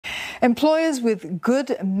Employers with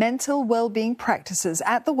good mental well-being practices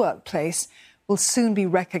at the workplace will soon be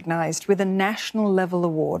recognised with a national-level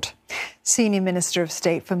award. Senior Minister of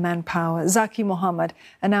State for Manpower Zaqy Mohamad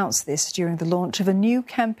announced this during the launch of a new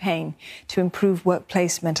campaign to improve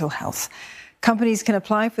workplace mental health. Companies can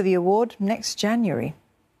apply for the award next January.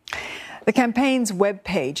 The campaign's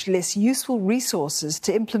webpage lists useful resources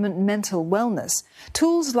to implement mental wellness.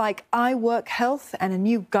 Tools like iWork Health and a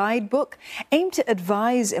new guidebook aim to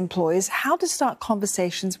advise employers how to start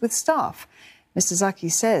conversations with staff. Mr.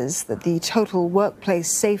 Zaqy says that the Total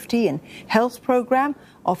Workplace Safety and Health Programme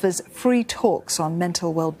offers free talks on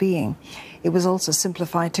mental well-being. It was also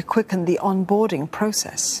simplified to quicken the onboarding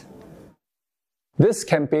process. This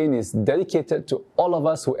campaign is dedicated to all of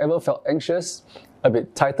us who ever felt anxious, a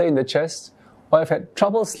bit tighter in the chest, or have had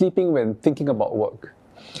trouble sleeping when thinking about work.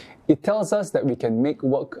 It tells us that we can make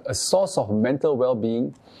work a source of mental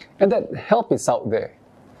well-being and that help is out there.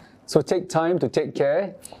 So take time to take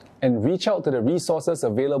care and reach out to the resources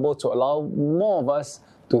available to allow more of us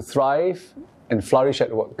to thrive and flourish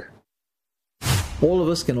at work. All of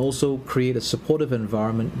us can also create a supportive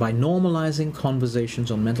environment by normalizing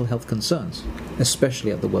conversations on mental health concerns,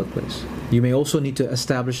 especially at the workplace. You may also need to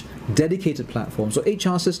establish dedicated platforms or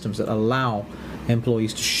HR systems that allow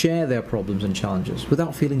employees to share their problems and challenges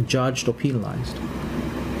without feeling judged or penalized.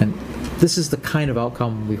 And this is the kind of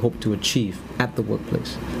outcome we hope to achieve at the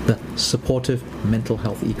workplace, the supportive mental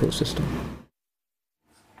health ecosystem.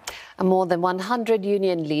 More than 100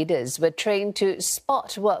 union leaders were trained to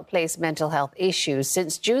spot workplace mental health issues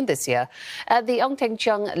since June this year. At the Ong Teng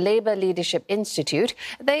Cheong Labour Leadership Institute,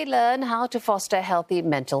 they learn how to foster healthy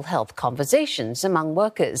mental health conversations among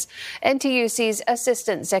workers. NTUC's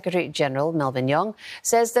Assistant Secretary General Melvin Yong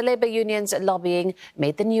says the labour union's lobbying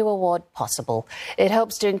made the new award possible. It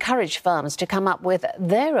hopes to encourage firms to come up with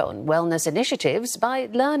their own wellness initiatives by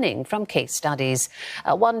learning from case studies.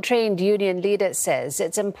 One trained union leader says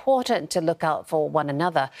it's important to look out for one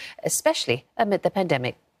another, especially amid the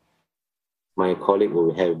pandemic. My colleague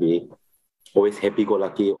will be always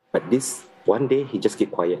happy-go-lucky, but this one day he just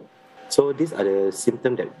keep quiet. So these are the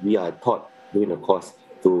symptoms that we are taught during the course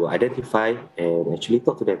to identify and actually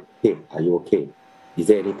talk to them. Hey, are you okay? Is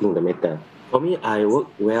there anything the matter? For me, I work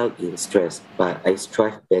well in stress, but I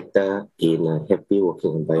strive better in a happy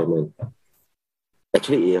working environment.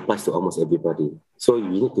 Actually, it applies to almost everybody. So you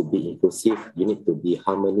need to be inclusive, you need to be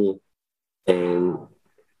harmony, and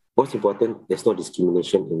most important, there's no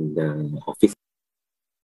discrimination in the office.